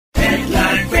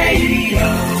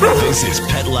This is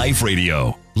Pet Life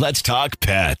Radio. Let's talk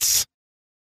pets.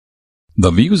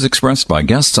 The views expressed by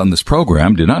guests on this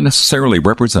program do not necessarily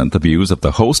represent the views of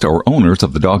the host or owners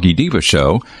of the Doggy Diva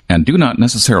show and do not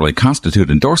necessarily constitute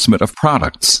endorsement of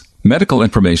products. Medical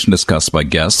information discussed by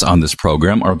guests on this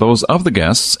program are those of the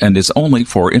guests and is only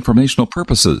for informational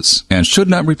purposes and should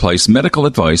not replace medical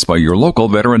advice by your local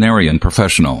veterinarian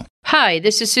professional. Hi,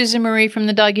 this is Susan Marie from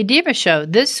the Doggy Diva Show.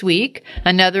 This week,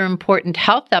 another important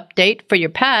health update for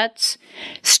your pets,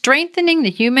 strengthening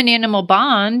the human-animal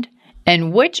bond,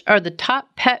 and which are the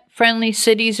top pet-friendly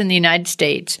cities in the United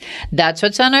States. That's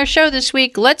what's on our show this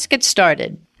week. Let's get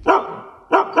started.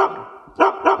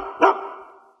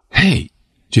 Hey,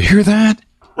 did you hear that?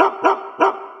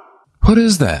 What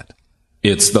is that?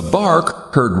 It's the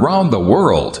bark heard round the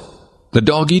world. The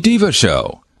Doggy Diva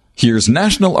Show. Here's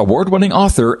national award-winning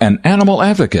author and animal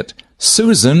advocate,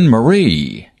 Susan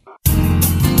Marie.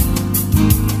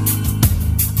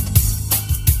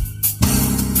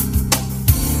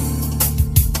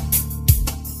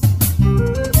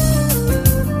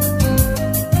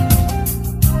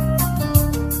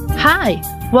 Hi,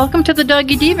 welcome to the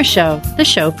Doggy Diva Show, the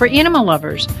show for animal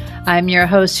lovers. I'm your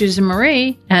host, Susan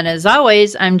Marie, and as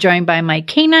always, I'm joined by my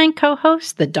canine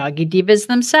co-hosts, the Doggy Divas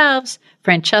themselves,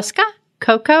 Francesca,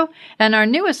 Coco, and our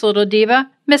newest little diva,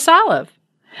 Miss Olive.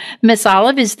 Miss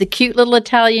Olive is the cute little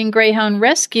Italian Greyhound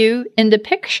rescue in the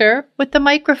picture with the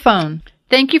microphone.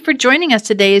 Thank you for joining us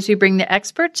today as we bring the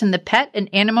experts in the pet and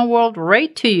animal world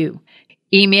right to you.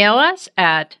 Email us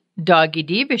at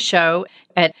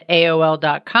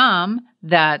doggydivashow@aol.com.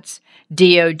 That's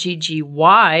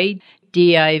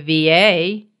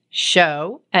DOGGYDIVA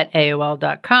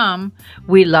show@aol.com.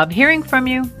 We love hearing from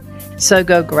you. So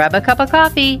go grab a cup of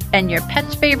coffee and your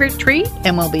pet's favorite treat,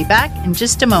 and we'll be back in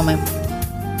just a moment.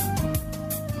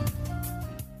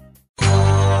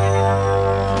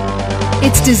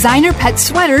 It's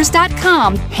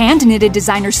designerpetsweaters.com. Hand-knitted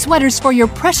designer sweaters for your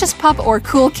precious pup or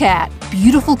cool cat.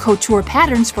 Beautiful couture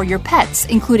patterns for your pets,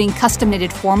 including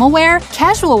custom-knitted formal wear,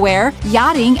 casual wear,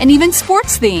 yachting, and even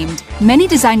sports-themed. Many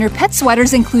designer pet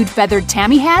sweaters include feathered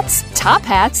tammy hats, top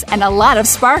hats, and a lot of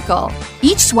sparkle.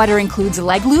 Each sweater includes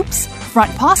leg loops,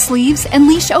 front paw sleeves, and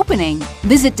leash opening.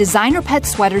 Visit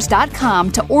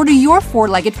designerpetsweaters.com to order your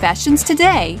four-legged fashions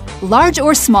today. Large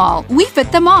or small, we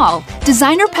fit them all.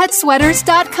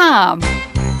 designerpetsweaters.com.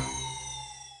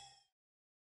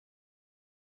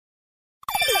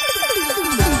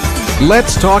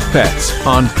 Let's Talk Pets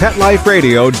on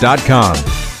PetLifeRadio.com.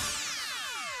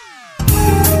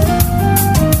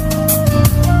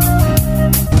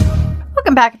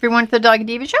 Welcome back, everyone, to the Doggy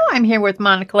Diva Show. I'm here with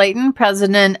Monica Leighton,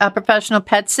 president of Professional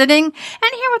Pet Sitting, and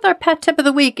here with our pet tip of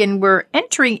the week. And we're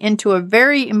entering into a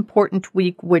very important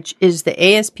week, which is the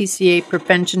ASPCA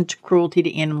Prevention to Cruelty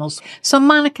to Animals. So,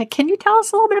 Monica, can you tell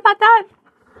us a little bit about that?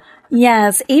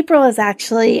 Yes, April is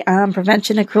actually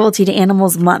Prevention of Cruelty to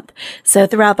Animals Month. So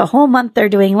throughout the whole month, they're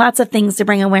doing lots of things to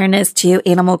bring awareness to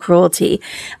animal cruelty.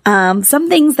 Some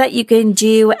things that you can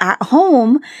do at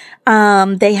home.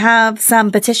 They have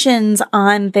some petitions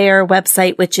on their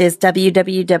website, which is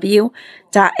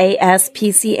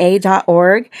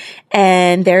www.aspca.org.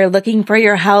 And they're looking for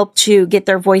your help to get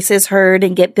their voices heard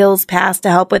and get bills passed to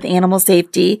help with animal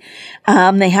safety.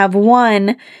 They have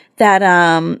one that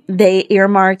they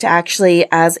earmarked actually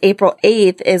as April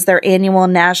 8th is their annual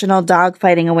National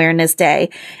Dogfighting Awareness Day.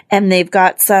 And they've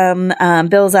got some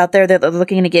bills out there that they're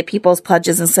looking to get people's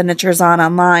pledges and signatures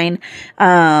online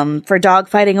for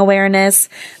dogfighting awareness.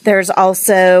 There's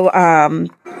also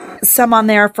some on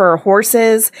there for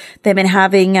horses. They've been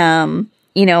having, some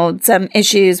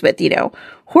issues with,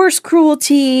 horse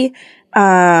cruelty.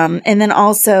 And then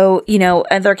also,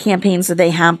 other campaigns that they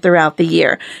have throughout the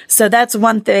year. So that's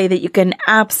one way that you can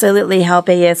absolutely help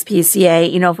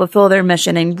ASPCA, fulfill their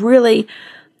mission and really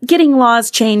getting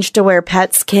laws changed to where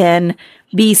pets can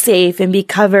be safe and be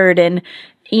covered. And,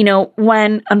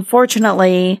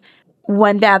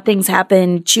 when bad things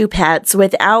happen to pets,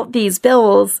 without these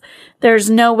bills, there's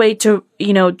no way to,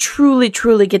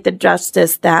 truly get the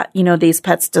justice that, these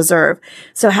pets deserve.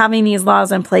 So having these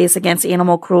laws in place against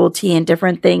animal cruelty and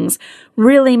different things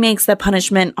really makes the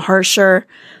punishment harsher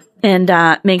and,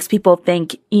 makes people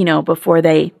think, before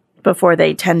they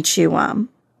tend to,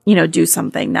 do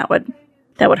something that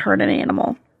would hurt an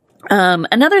animal.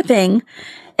 Another thing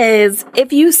is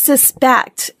if you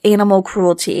suspect animal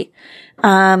cruelty,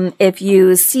 if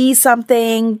you see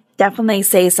something, definitely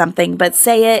say something, but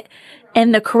say it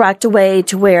in the correct way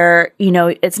to where,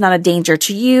 it's not a danger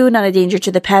to you, not a danger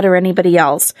to the pet or anybody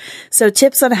else. So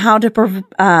tips on how to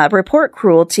report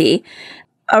cruelty.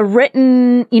 A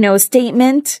written,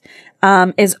 statement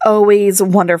is always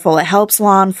wonderful. It helps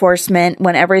law enforcement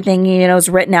when everything, is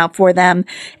written out for them.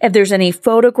 If there's any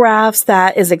photographs,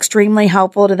 that is extremely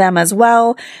helpful to them as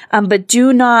well. But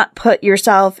do not put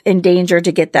yourself in danger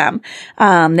to get them.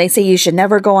 They say you should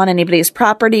never go on anybody's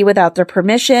property without their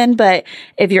permission. But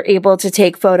if you're able to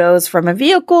take photos from a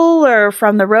vehicle or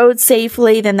from the road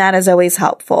safely, then that is always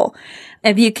helpful.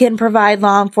 If you can provide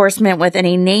law enforcement with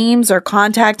any names or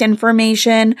contact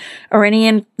information or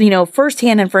any,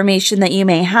 firsthand information that you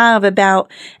may have about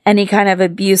any kind of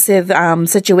abusive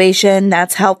situation,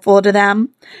 that's helpful to them.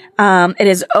 It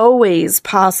is always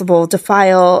possible to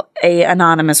file a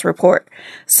anonymous report.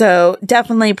 So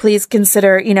definitely please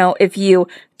consider, if you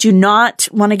do not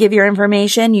want to give your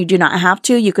information, you do not have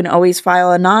to. You can always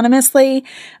file anonymously.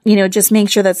 Just make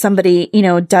sure that somebody,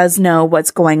 does know what's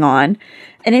going on.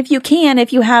 And if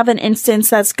you have an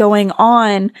instance that's going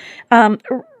on,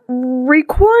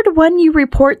 record when you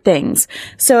report things.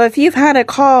 So if you've had a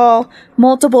call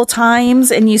multiple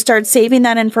times and you start saving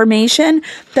that information,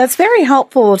 that's very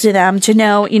helpful to them to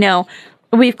know,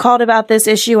 we've called about this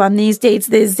issue on these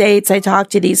dates. I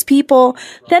talked to these people.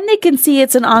 Then they can see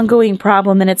it's an ongoing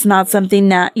problem and it's not something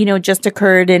that, just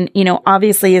occurred and,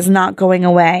 obviously is not going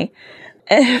away.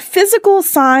 Physical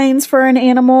signs for an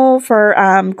animal for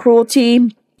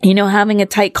cruelty, having a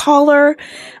tight collar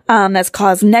that's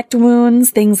caused neck wounds,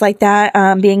 things like that,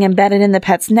 being embedded in the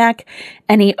pet's neck,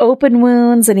 any open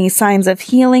wounds, any signs of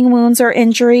healing wounds or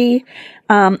injury,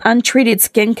 untreated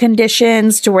skin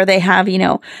conditions to where they have,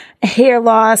 hair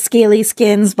loss, scaly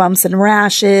skins, bumps and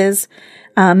rashes,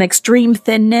 extreme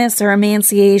thinness or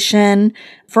emaciation,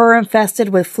 fur infested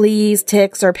with fleas,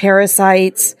 ticks, or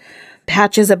parasites,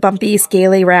 patches of bumpy,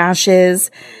 scaly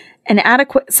rashes,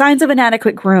 signs of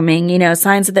inadequate grooming,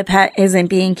 signs that the pet isn't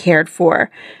being cared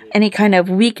for, any kind of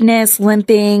weakness,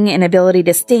 limping, inability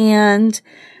to stand,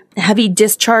 heavy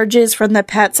discharges from the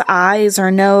pet's eyes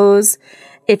or nose.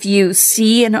 If you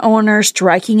see an owner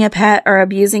striking a pet or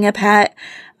abusing a pet,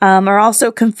 or also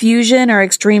confusion or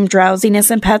extreme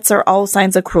drowsiness in pets are all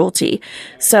signs of cruelty.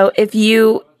 So if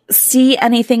you see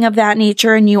anything of that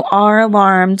nature and you are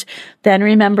alarmed, then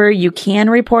remember you can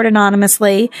report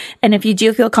anonymously. And if you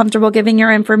do feel comfortable giving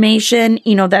your information,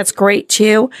 that's great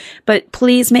too. But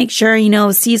please make sure,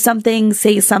 see something,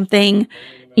 say something,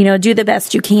 do the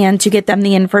best you can to get them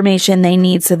the information they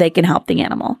need so they can help the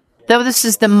animal. Though this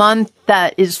is the month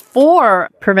that is for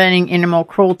preventing animal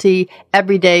cruelty,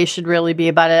 every day should really be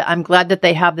about it. I'm glad that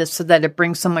they have this so that it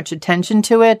brings so much attention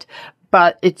to it.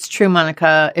 But it's true,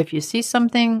 Monica, if you see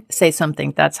something, say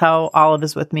something. That's how Olive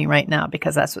is with me right now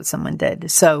because that's what someone did.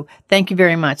 So thank you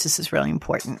very much. This is really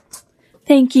important.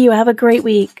 Thank you. Have a great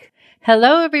week.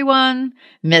 Hello, everyone.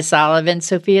 Miss Olive and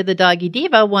Sophia the Doggy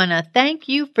Diva want to thank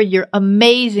you for your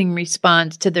amazing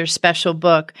response to their special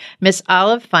book, Miss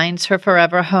Olive Finds Her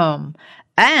Forever Home.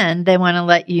 And they want to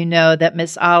let you know that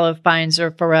Miss Olive Finds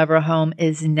Her Forever Home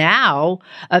is now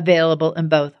available in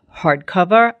both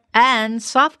hardcover and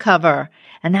softcover.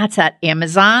 And that's at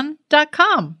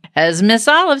Amazon.com. As Miss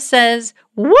Olive says,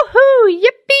 woohoo,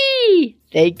 yippee!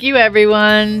 Thank you,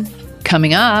 everyone.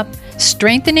 Coming up,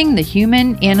 strengthening the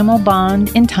human-animal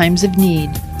bond in times of need.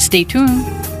 Stay tuned.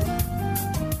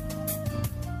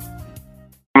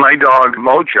 My dog,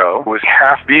 Mojo, was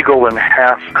half beagle and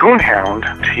half coonhound.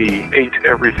 He ate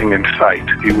everything in sight.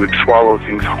 He would swallow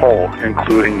things whole,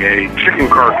 including a chicken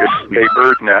carcass, a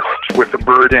bird nest with a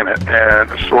bird in it, and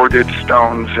assorted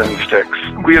stones and sticks.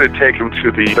 We had to take him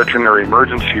to the veterinary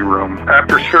emergency room.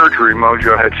 After surgery,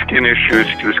 Mojo had skin issues.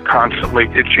 He was constantly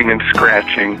itching and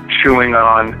scratching, chewing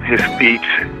on his feet,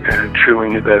 and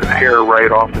chewing the hair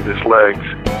right off of his legs,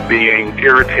 being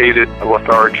irritated,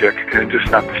 lethargic, and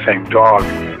just not the same dog.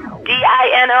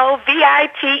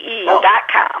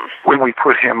 DINOVITE.com. When we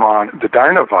put him on the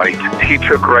Dinovite, he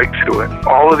took right to it.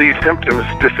 All of these symptoms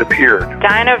disappeared.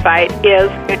 Dinovite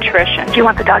is nutrition. If you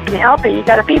want the dog to be healthy, you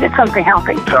got to feed it something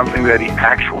healthy. Something that he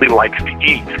actually likes to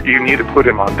eat. You need to put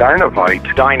him on Dinovite.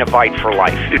 Dinovite for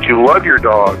life. If you love your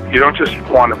dog, you don't just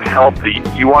want him healthy,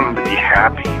 you want him to be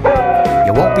happy.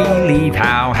 You won't believe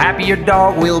how happy your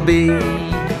dog will be.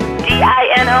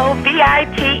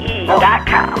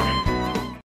 DINOVITE.com.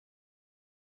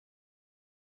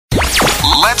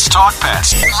 Let's talk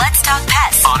pets. Let's talk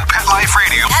pets On Pet Life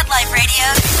Radio.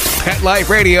 Pet Life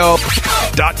Radio.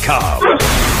 PetLifeRadio.com.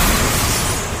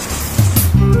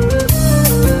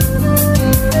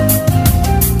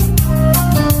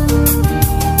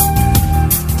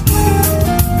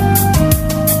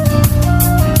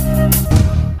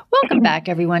 Welcome back,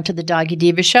 everyone, to the Doggy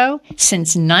Diva Show.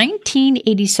 Since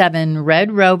 1987,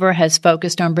 Red Rover has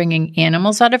focused on bringing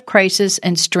animals out of crisis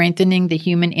and strengthening the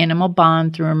human-animal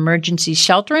bond through emergency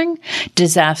sheltering,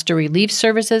 disaster relief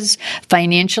services,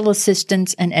 financial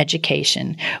assistance, and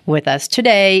education. With us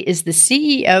today is the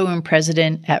CEO and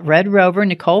president at Red Rover,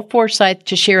 Nicole Forsyth,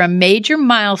 to share a major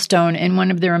milestone in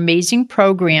one of their amazing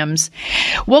programs.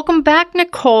 Welcome back,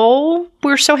 Nicole.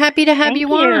 We're so happy to have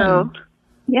you on.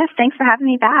 Yes, thanks for having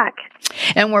me back.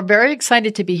 And we're very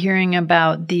excited to be hearing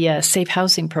about the safe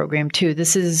housing program, too.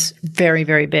 This is very,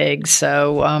 very big.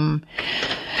 So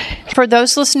for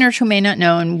those listeners who may not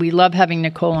know, and we love having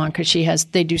Nicole on because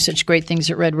they do such great things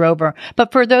at Red Rover.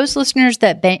 But for those listeners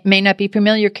that may not be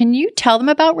familiar, can you tell them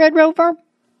about Red Rover?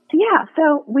 Yeah,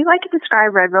 so we like to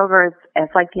describe Red Rover as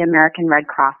like the American Red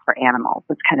Cross for animals.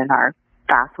 It's kind of our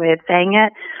fast way of saying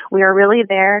it. We are really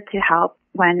there to help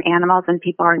when animals and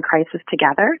people are in crisis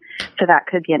together. So that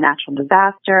could be a natural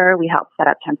disaster. We help set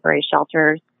up temporary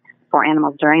shelters for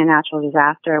animals during a natural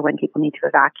disaster when people need to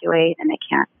evacuate and they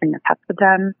can't bring their pets with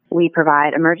them. We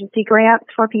provide emergency grants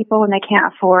for people when they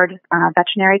can't afford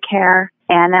veterinary care.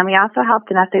 And then we also help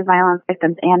domestic violence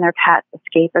victims and their pets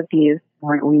escape abuse.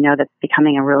 We know that's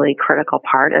becoming a really critical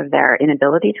part of their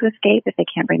inability to escape if they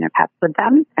can't bring their pets with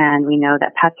them. And we know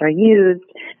that pets are used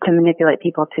to manipulate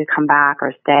people to come back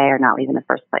or stay or not leave in the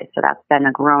first place. So that's been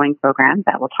a growing program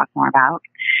that we'll talk more about.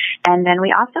 And then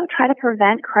we also try to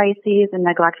prevent crises and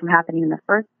neglect from happening in the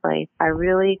first place by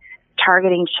really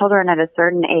targeting children at a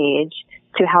certain age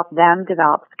to help them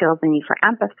develop skills they need for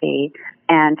empathy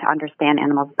and to understand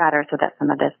animals better so that some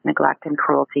of this neglect and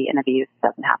cruelty and abuse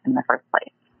doesn't happen in the first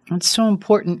place. That's so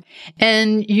important.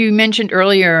 And you mentioned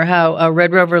earlier how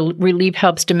Red Rover Relief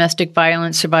helps domestic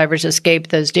violence survivors escape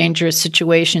those dangerous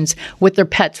situations with their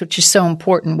pets, which is so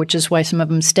important, which is why some of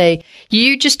them stay.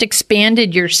 You just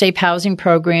expanded your safe housing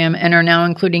program and are now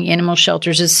including animal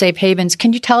shelters as safe havens.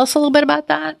 Can you tell us a little bit about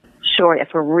that? Sure. Yes,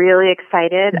 we're really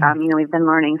excited. We've been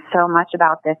learning so much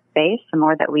about this space, the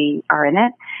more that we are in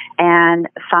it. And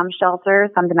some shelters,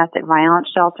 some domestic violence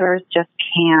shelters just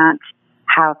can't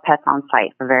have pets on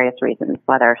site for various reasons,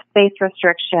 whether space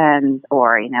restrictions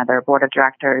or, their board of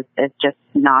directors is just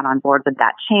not on board with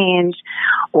that change,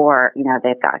 or,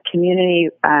 they've got community,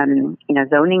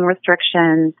 zoning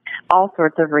restrictions. All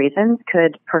sorts of reasons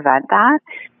could prevent that.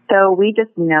 So we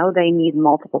just know they need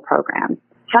multiple programs.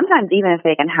 Sometimes even if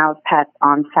they can house pets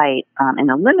on site in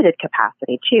a limited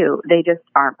capacity too, they just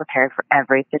aren't prepared for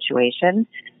every situation.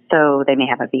 So they may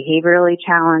have a behaviorally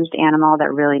challenged animal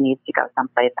that really needs to go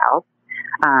someplace else.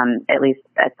 At least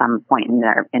at some point in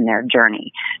their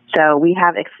journey. So we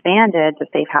have expanded the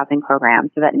safe housing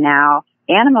program so that now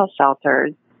animal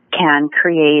shelters can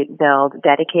build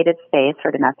dedicated space for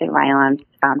domestic violence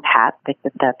pets,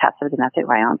 the pets of domestic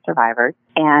violence survivors.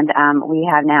 And we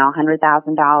have now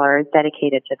 $100,000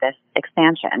 dedicated to this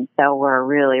expansion. So we're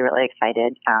really, really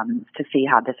excited to see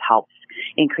how this helps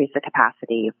increase the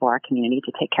capacity for our community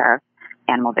to take care of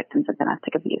animal victims of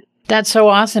domestic abuse. That's so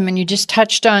awesome. And you just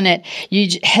touched on it.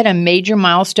 You hit a major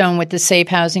milestone with the Safe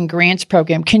Housing Grants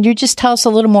Program. Can you just tell us a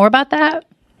little more about that?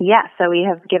 Yes. So we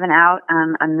have given out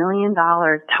 $1 million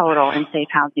total in safe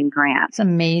housing grants. That's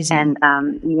amazing. And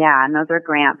and those are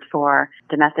grants for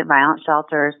domestic violence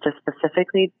shelters to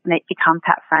specifically become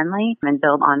pet friendly and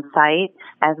build on site,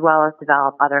 as well as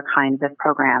develop other kinds of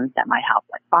programs that might help,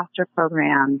 like foster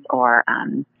programs or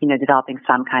developing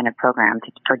some kind of program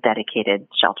for dedicated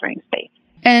sheltering space.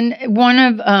 And one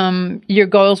of your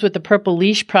goals with the Purple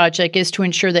Leash Project is to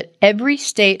ensure that every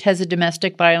state has a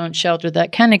domestic violence shelter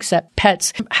that can accept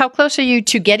pets. How close are you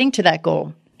to getting to that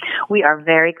goal? We are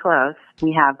very close.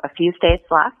 We have a few states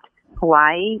left: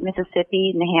 Hawaii,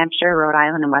 Mississippi, New Hampshire, Rhode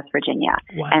Island, and West Virginia.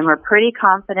 Wow. And we're pretty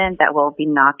confident that we'll be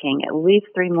knocking at least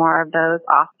 3 more of those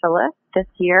off the list this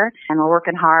year. And we're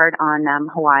working hard on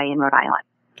Hawaii and Rhode Island.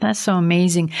 That's so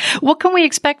amazing. What can we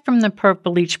expect from the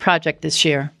Purple Leash Project this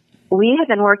year? We have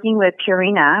been working with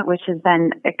Purina, which has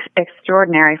been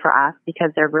extraordinary for us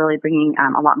because they're really bringing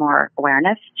a lot more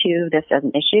awareness to this as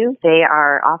an issue. They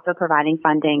are also providing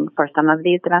funding for some of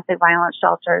these domestic violence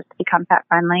shelters to become pet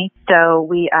friendly. So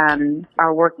we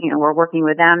we're working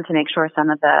with them to make sure some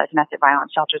of the domestic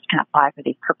violence shelters can apply for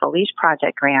these Purple Leash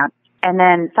Project grants. And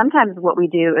then sometimes what we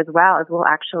do as well is we'll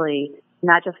actually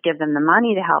not just give them the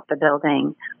money to help the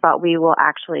building, but we will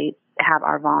actually have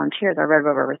our volunteers, our Red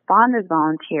Rover Responders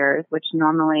volunteers, which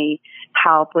normally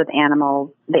help with the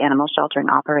animal sheltering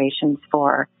operations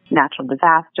for natural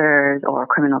disasters or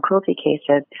criminal cruelty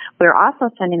cases. We're also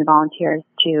sending volunteers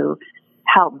to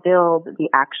help build the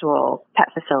actual pet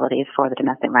facilities for the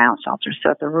domestic violence shelters.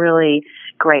 So it's a really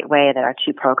great way that our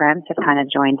 2 programs have kind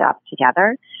of joined up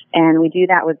together And we do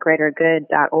that with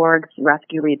GreaterGood.org's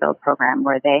Rescue Rebuild program,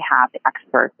 where they have the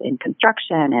experts in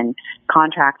construction and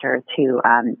contractors who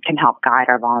can help guide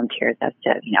our volunteers as to,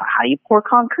 how you pour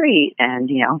concrete and,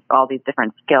 all these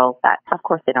different skills that, of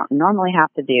course, they don't normally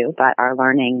have to do, but are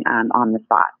learning on the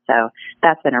spot. So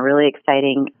that's been a really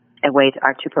exciting way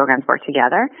our two programs work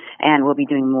together, and we'll be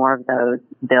doing more of those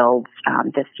builds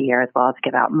this year, as well as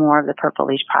give out more of the Purple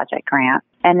Leash Project grant.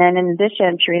 And then in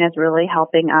addition, Purina's really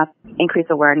helping us increase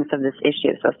awareness of this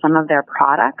issue. So some of their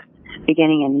products,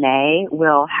 beginning in May,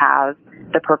 will have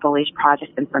the Purple Leash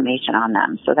Project information on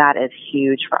them. So that is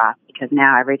huge for us, because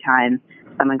now every time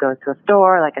someone goes to a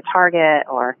store like a Target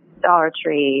or Dollar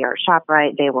Tree or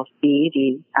ShopRite, they will see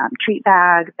these treat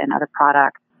bags and other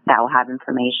products that will have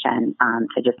information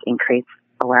to just increase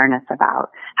awareness about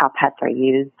how pets are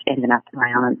used in domestic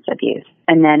violence abuse.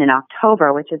 And then in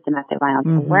October, which is Domestic Violence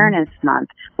Awareness Month,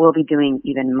 we'll be doing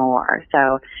even more.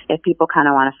 So if people kind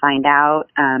of want to find out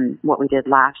what we did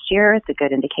last year, it's a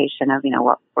good indication of,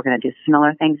 what we're going to do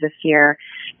similar things this year.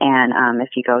 And if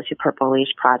you go to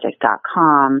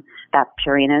purpleleashproject.com, that's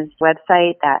Purina's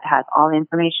website that has all the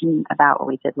information about what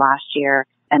we did last year,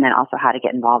 and then also how to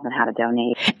get involved and how to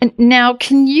donate. And now,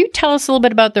 can you tell us a little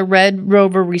bit about the Red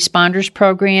Rover Responders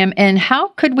Program, and how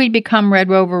could we become Red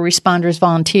Rover Responders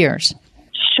volunteers?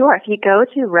 Sure. If you go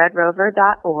to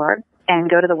redrover.org and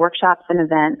go to the workshops and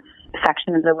events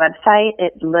section of the website,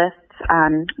 it lists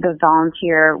the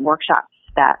volunteer workshops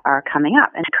that are coming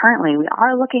up. And currently, we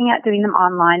are looking at doing them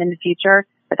online in the future,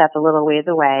 but that's a little ways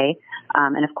away.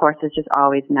 And of course, it's just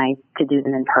always nice to do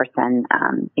them in person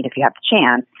if you have the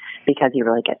chance, because you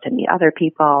really get to meet other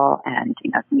people and,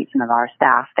 meet some of our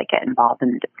staff that get involved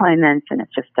in the deployments. And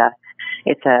it's just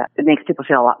it makes people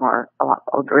feel a lot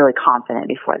really confident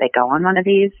before they go on one of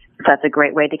these. So that's a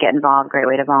great way to get involved, great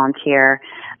way to volunteer.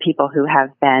 People who have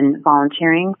been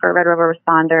volunteering for Red Rover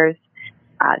responders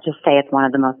just say it's one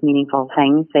of the most meaningful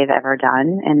things they've ever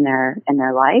done in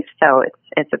their life. So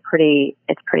it's pretty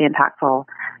impactful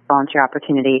volunteer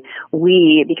opportunity.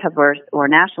 Because we're a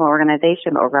national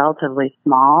organization, but we're relatively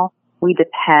small, we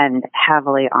depend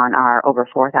heavily on our over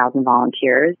 4,000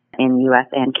 volunteers in the U.S.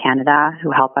 and Canada who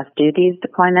help us do these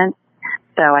deployments.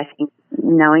 So I think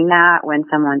knowing that when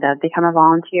someone does become a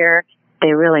volunteer,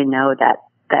 they really know that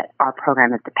our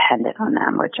program is dependent on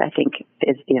them, which I think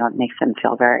is, makes them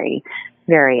feel very,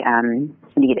 very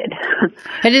needed.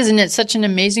 It is, and it's such an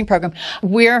amazing program.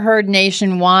 We're heard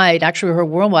nationwide, actually we're heard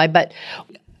worldwide, but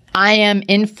I am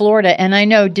in Florida, and I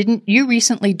know, didn't you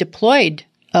recently deployed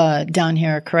down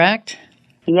here, correct?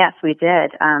 Yes, we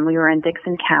did. We were in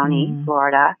Dixon County,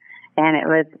 Florida, and it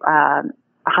was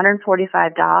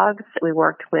 145 dogs. We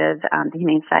worked with the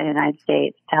Humane Society of the United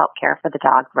States to help care for the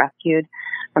dogs rescued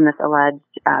from this alleged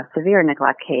severe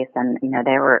neglect case. And,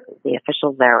 the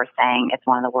officials there were saying it's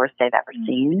one of the worst they've ever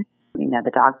seen.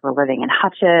 The dogs were living in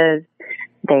hutches.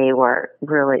 They were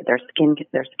really, their skin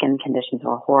conditions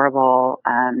were horrible,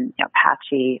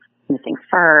 patchy, missing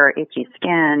fur, itchy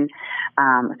skin.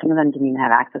 Some of them didn't even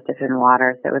have access to food and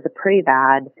water. So it was a pretty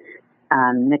bad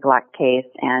neglect case,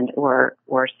 and we're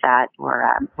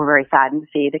very saddened to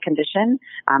see the condition.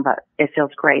 But it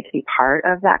feels great to be part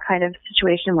of that kind of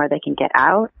situation where they can get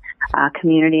out.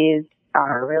 Communities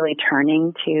are really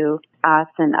turning to us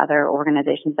and other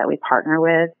organizations that we partner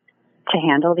with to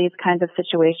handle these kinds of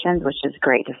situations, which is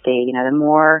great to see. The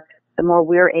more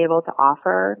we're able to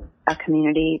offer a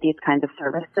community these kinds of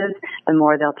services, the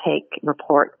more they'll take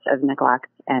reports of neglect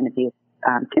and abuse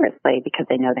seriously, because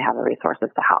they know they have the resources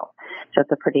to help. So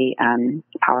it's a pretty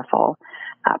powerful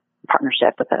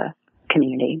partnership with the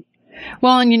community.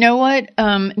 Well, and you know what,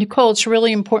 Nicole, it's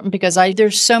really important because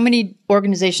there's so many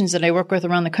organizations that I work with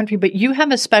around the country, but you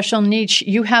have a special niche.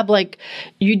 You have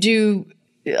you do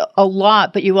a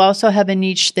lot, but you also have a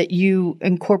niche that you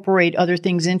incorporate other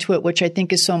things into it, which I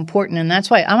think is so important. And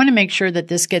that's why I want to make sure that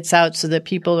this gets out so that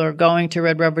people are going to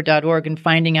redrover.org and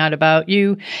finding out about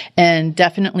you, and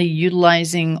definitely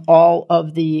utilizing all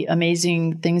of the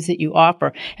amazing things that you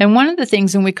offer. And one of the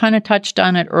things, and we kind of touched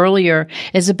on it earlier,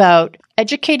 is about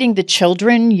educating the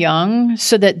children young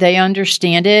so that they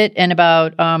understand it. And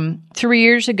about 3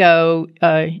 years ago,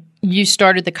 you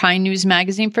started the Kind News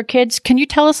magazine for kids. Can you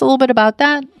tell us a little bit about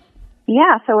that?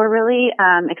 Yeah, so we're really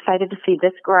excited to see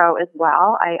this grow as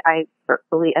well. I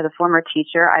believe, as a former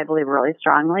teacher, I believe really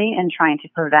strongly in trying to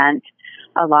prevent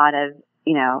a lot of,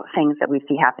 things that we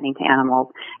see happening to animals.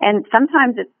 And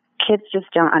sometimes kids just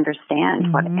don't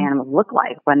understand what animals look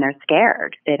like when they're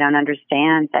scared. They don't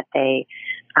understand that they,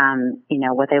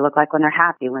 what they look like when they're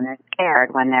happy, when they're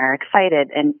scared, when they're excited.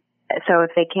 And so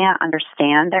if they can't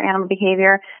understand their animal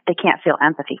behavior, they can't feel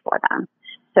empathy for them.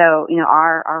 So,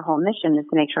 our whole mission is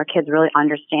to make sure kids really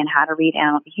understand how to read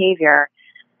animal behavior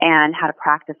and how to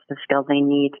practice the skills they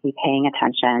need to be paying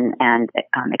attention and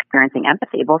experiencing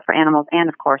empathy, both for animals and,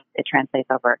 of course, it translates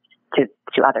over to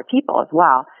other people as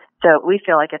well. So we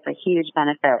feel like it's a huge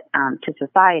benefit to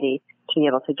society to be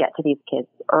able to get to these kids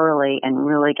early and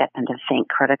really get them to think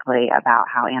critically about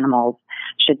how animals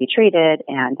should be treated.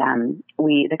 And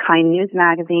the Kind News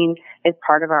magazine is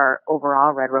part of our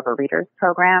overall Red Rover Readers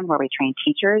program, where we train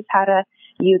teachers how to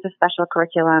use a special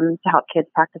curriculum to help kids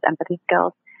practice empathy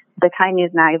skills. The Kind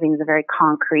News magazine is a very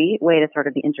concrete way to sort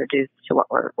of be introduced to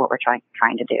what we're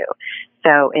trying to do.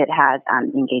 So it has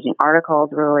engaging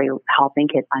articles, really helping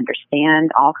kids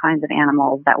understand all kinds of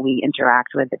animals that we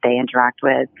interact with, that they interact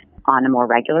with on a more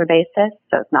regular basis.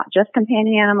 So it's not just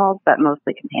companion animals, but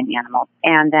mostly companion animals.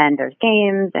 And then there's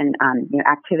games and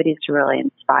activities to really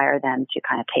inspire them to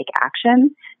kind of take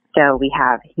action. So we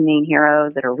have humane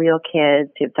heroes that are real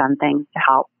kids who've done things to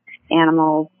help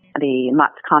animals. The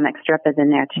Mutt's comic strip is in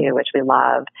there too, which we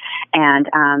love. And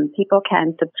people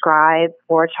can subscribe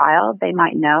for a child they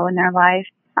might know in their life.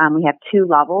 We have 2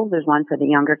 levels. There's one for the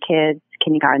younger kids,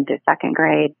 kindergarten through 2nd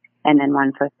grade, and then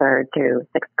one for 3rd through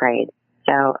 6th grade.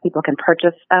 So people can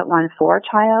purchase one for a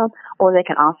child, or they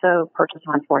can also purchase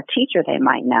one for a teacher they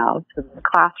might know. So there's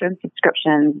classroom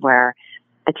subscriptions where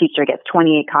the teacher gets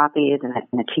 28 copies and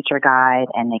a teacher guide,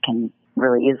 and they can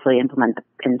really easily implement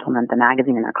the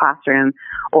magazine in their classroom,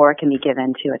 or it can be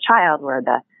given to a child where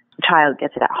the child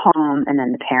gets it at home and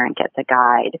then the parent gets a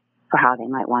guide for how they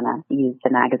might want to use the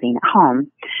magazine at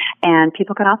home. And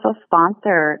people can also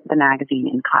sponsor the magazine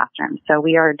in classrooms. So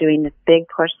we are doing this big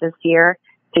push this year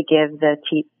to give the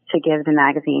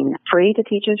magazine free to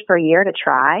teachers for a year to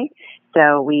try.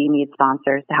 So we need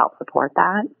sponsors to help support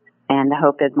that. And the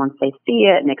hope is once they see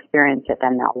it and experience it,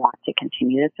 then they'll want to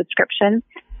continue the subscription.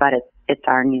 But it's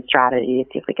our new strategy to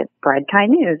see if we can spread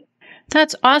Kind News.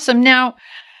 That's awesome. Now,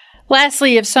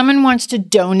 lastly, if someone wants to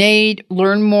donate,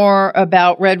 learn more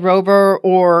about Red Rover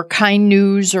or Kind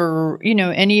News or,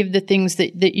 any of the things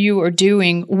that you are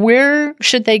doing, where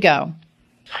should they go?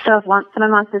 So if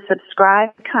someone wants to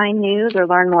subscribe to Kind News or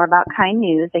learn more about Kind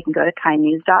News, they can go to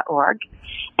kindnews.org.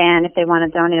 And if they want to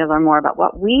donate or learn more about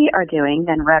what we are doing,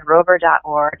 then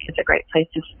redrover.org is a great place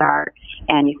to start.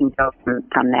 And you can go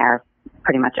from there,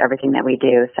 pretty much everything that we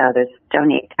do. So there's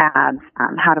donate tabs,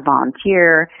 how to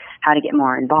volunteer, how to get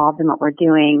more involved in what we're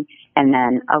doing, and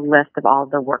then a list of all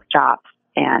the workshops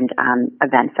and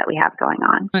events that we have going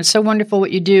on. It's so wonderful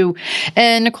what you do.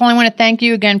 And Nicole, I want to thank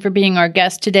you again for being our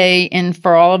guest today and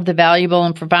for all of the valuable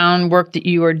and profound work that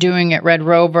you are doing at Red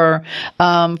Rover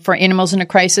for animals in a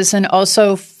crisis and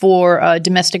also for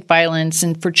domestic violence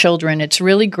and for children. It's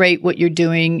really great what you're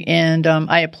doing, and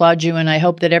I applaud you, and I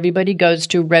hope that everybody goes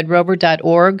to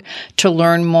redrover.org to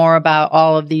learn more about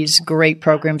all of these great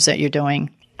programs that you're doing.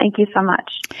 Thank you so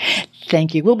much.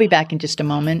 Thank you. We'll be back in just a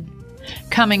moment.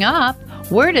 Coming up,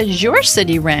 where does your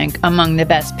city rank among the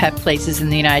best pet places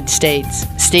in the United States?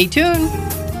 Stay tuned.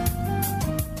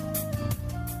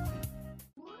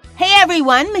 Hey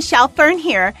everyone, Michelle Fern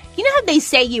here. You know how they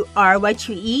say you are what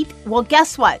you eat? Well,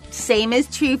 guess what? Same is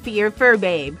true for your fur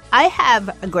babe. I have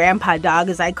a grandpa dog,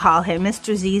 as I call him.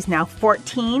 Mr. Z is now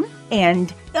 14.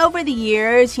 And over the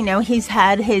years, he's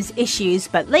had his issues,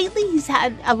 but lately he's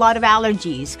had a lot of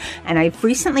allergies. And I've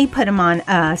recently put him on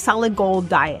a solid gold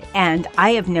diet, and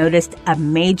I have noticed a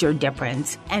major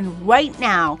difference. And right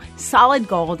now, Solid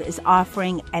Gold is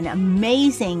offering an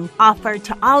amazing offer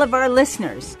to all of our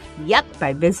listeners. Yep,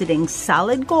 by visiting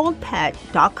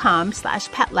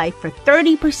solidgoldpet.com/petlife for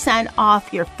 30%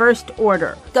 off your first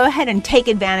order. Go ahead and take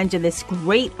advantage of this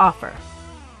great offer.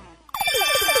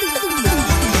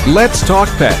 Let's Talk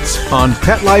Pets on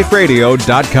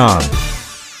PetLifeRadio.com.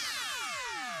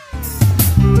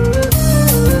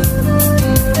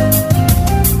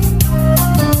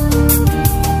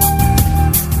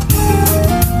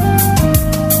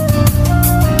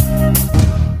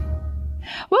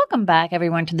 Welcome back,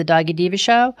 everyone, to the Doggy Diva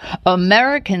Show.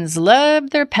 Americans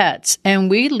love their pets, and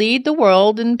we lead the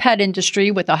world in pet industry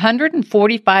with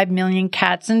 145 million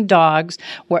cats and dogs,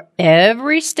 where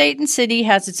every state and city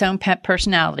has its own pet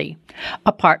personality.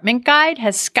 Apartment Guide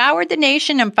has scoured the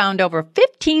nation and found over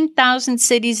 15,000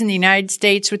 cities in the United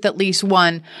States with at least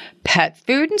one pet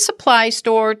food and supply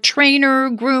store, trainer,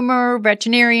 groomer,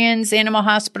 veterinarians, animal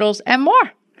hospitals, and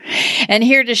more. And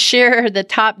here to share the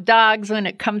top dogs when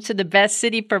it comes to the best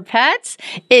city for pets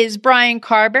is Brian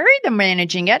Carberry, the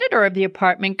managing editor of the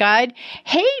Apartment Guide.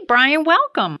 Hey, Brian,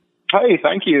 welcome. Hey,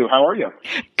 thank you. How are you?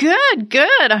 Good,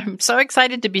 good. I'm so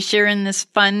excited to be sharing this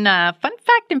fun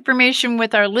fact information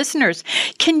with our listeners.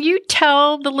 Can you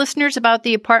tell the listeners about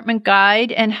the apartment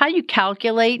guide and how you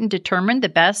calculate and determine the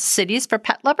best cities for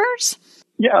pet lovers?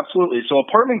 Yeah, absolutely. So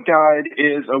Apartment Guide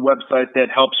is a website that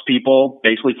helps people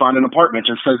basically find an apartment.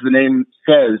 Just as the name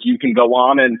says, you can go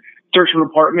on and search for an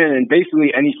apartment in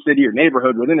basically any city or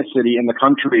neighborhood within a city in the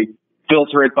country,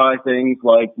 filter it by things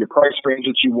like your price range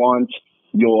that you want,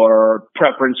 your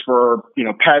preference for,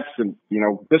 pets. And,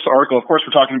 this article, of course,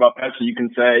 we're talking about pets. So you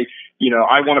can say,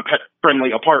 I want a pet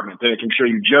friendly apartment. Then it can show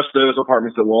you just those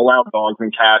apartments that will allow dogs and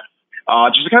cats,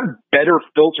 just to kind of better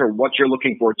filter what you're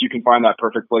looking for so you can find that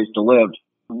perfect place to live.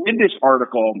 With this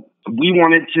article, we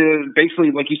wanted to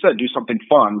basically, like you said, do something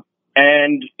fun.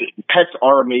 And pets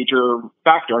are a major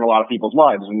factor in a lot of people's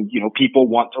lives. And, people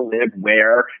want to live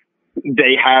where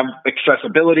they have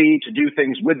accessibility to do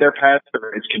things with their pets,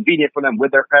 or it's convenient for them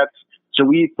with their pets. So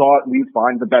we thought we'd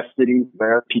find the best cities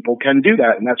where people can do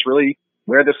that. And that's really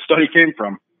where this study came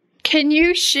from. Can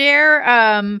you share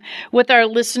with our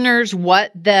listeners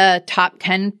what the top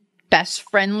 10 best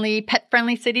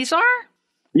pet-friendly cities are?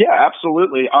 Yeah,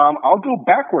 absolutely. I'll go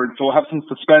backwards, so we'll have some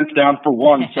suspense down for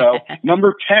one. So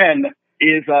number 10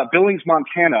 is Billings,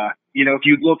 Montana. If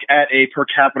you look at a per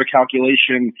capita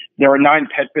calculation, there are 9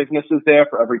 pet businesses there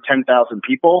for every 10,000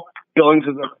 people. Billings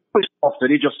is a pretty small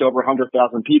city, just over 100,000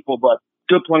 people, but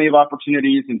still plenty of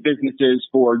opportunities and businesses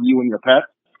for you and your pet.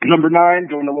 Number 9,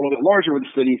 going a little bit larger with the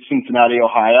city, Cincinnati,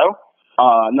 Ohio.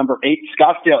 Number 8,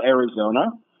 Scottsdale,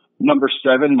 Arizona. Number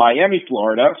 7, Miami,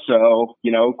 Florida. So,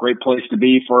 great place to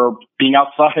be for being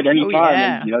outside anytime. Oh,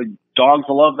 yeah. And, dogs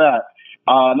will love that.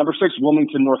 Number 6,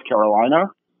 Wilmington, North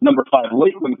Carolina. Number 5,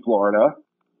 Lakeland, Florida.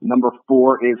 Number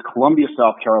 4 is Columbia,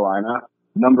 South Carolina.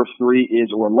 Number 3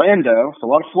 is Orlando. So a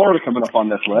lot of Florida coming up on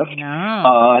this list.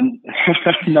 No.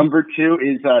 Number 2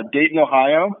 is Dayton,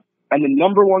 Ohio. And the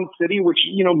number 1 city, which,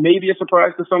 may be a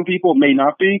surprise to some people, may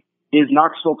not be, is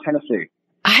Knoxville, Tennessee.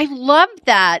 I love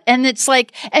that. And it's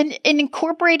like, and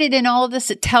incorporated in all of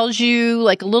this, it tells you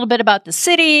like a little bit about the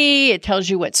city. It tells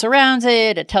you what surrounds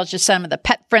it. It tells you some of the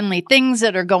pet friendly things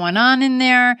that are going on in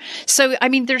there. So,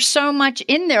 there's so much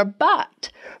in there,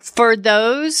 but for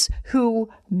those who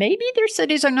maybe their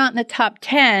cities are not in the top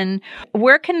 10,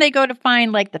 where can they go to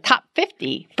find like the top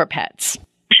 50 for pets?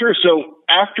 Sure. So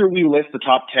after we list the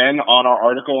top 10 on our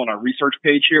article on our research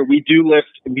page here, we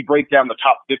break down the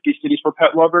top 50 cities for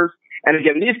pet lovers. And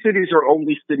again, these cities are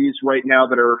only cities right now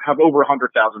that have over 100,000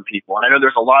 people. And I know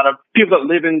there's a lot of people that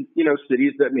live in,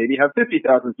 cities that maybe have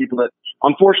 50,000 people that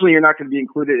unfortunately you're not going to be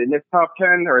included in this top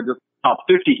 10 or this top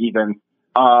 50 even.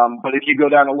 But if you go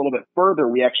down a little bit further,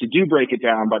 we actually do break it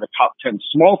down by the top 10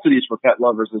 small cities for pet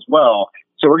lovers as well.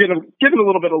 So we're going to give a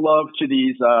little bit of love to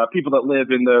these people that live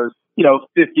in those,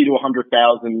 50 to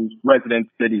 100,000 resident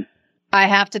cities. I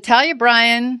have to tell you,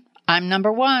 Brian, I'm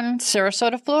number 1,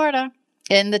 Sarasota, Florida.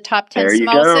 In the top 10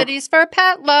 small cities for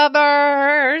pet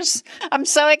lovers. I'm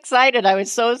so excited. I was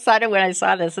so excited when I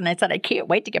saw this, and I said, I can't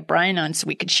wait to get Brian on so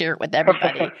we could share it with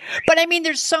everybody. But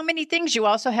there's so many things. You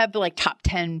also have like top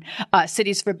 10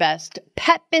 cities for best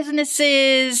pet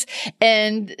businesses,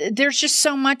 and there's just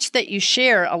so much that you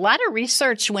share. A lot of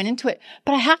research went into it,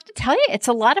 but I have to tell you, it's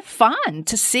a lot of fun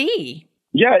to see.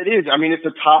 Yeah, it is. It's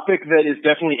a topic that is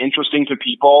definitely interesting to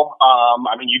people.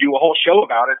 You do a whole show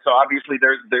about it, so obviously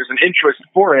there's an interest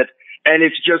for it, and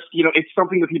it's just, it's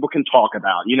something that people can talk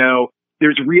about.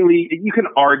 There's really, you can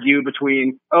argue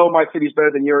between, my city's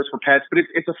better than yours for pets, but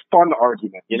it's a fun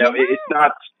argument. It's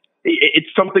not,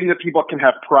 it's something that people can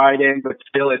have pride in, but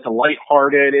still it's a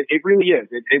lighthearted. It really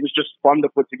is. It was just fun to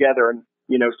put together, and,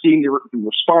 seeing the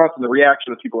response and the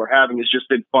reaction that people are having has just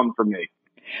been fun for me.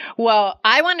 Well,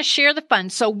 I want to share the fun.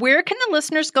 So where can the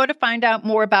listeners go to find out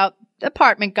more about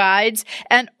apartment guides,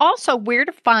 and also where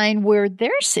to find where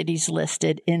their city's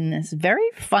listed in this very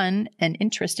fun and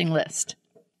interesting list?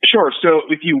 Sure. So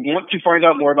if you want to find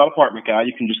out more about Apartment Guide,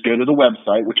 you can just go to the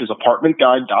website, which is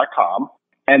apartmentguide.com.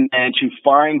 And to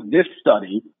find this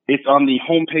study, it's on the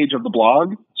homepage of the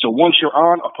blog. So once you're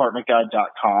on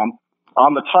apartmentguide.com,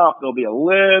 on the top, there'll be a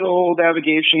little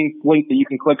navigation link that you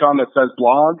can click on that says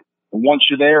blog. And once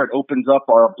you're there, it opens up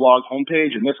our blog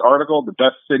homepage. And this article, The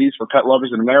Best Cities for Pet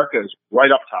Lovers in America, is right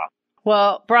up top.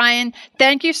 Well, Brian,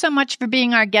 thank you so much for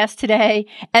being our guest today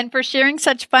and for sharing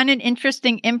such fun and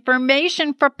interesting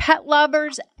information for pet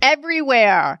lovers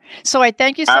everywhere. So I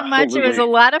thank you so much. It was a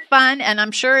lot of fun. And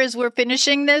I'm sure as we're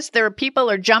finishing this, there are people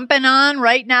are jumping on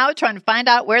right now trying to find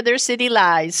out where their city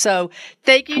lies. So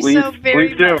thank you so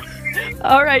very much.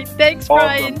 All right. Thanks,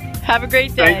 Brian. Have a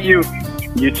great day. Thank you.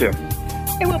 You too.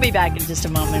 And we'll be back in just a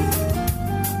moment.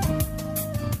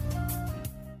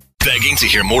 Begging to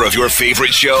hear more of your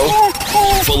favorite show?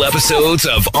 Full episodes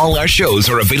of all our shows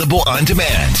are available on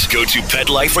demand. Go to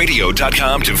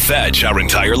PetLifeRadio.com to fetch our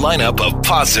entire lineup of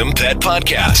Possum Pet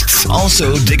podcasts.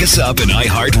 Also, dig us up in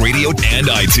iHeartRadio and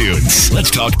iTunes. Let's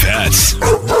talk pets.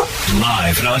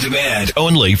 Live and on demand,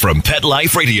 only from Pet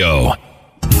Life Radio.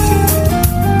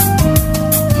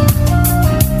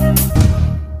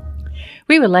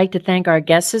 We would like to thank our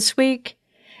guests this week.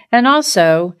 And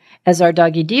also, as our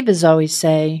Doggy Divas always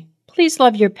say, please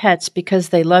love your pets because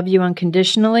they love you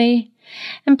unconditionally.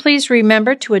 And please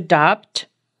remember to adopt,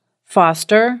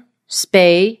 foster,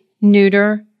 spay,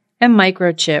 neuter, and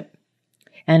microchip.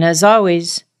 And as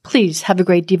always, please have a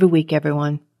great Diva week,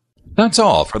 everyone. That's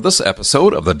all for this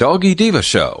episode of the Doggy Diva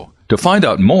Show. To find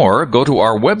out more, go to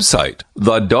our website,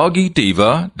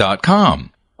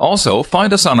 thedoggydiva.com. Also,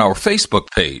 find us on our Facebook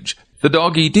page, The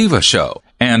Doggy Diva Show,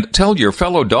 and tell your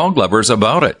fellow dog lovers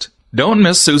about it. Don't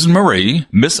miss Susan Marie,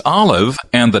 Miss Olive,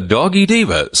 and the Doggy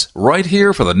Divas right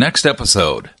here for the next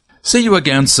episode. See you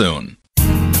again soon.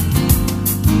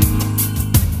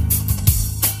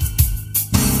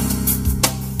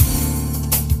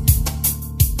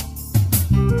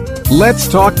 Let's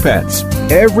Talk Pets,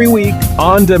 every week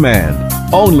on demand,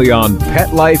 only on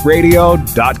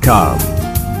PetLifeRadio.com.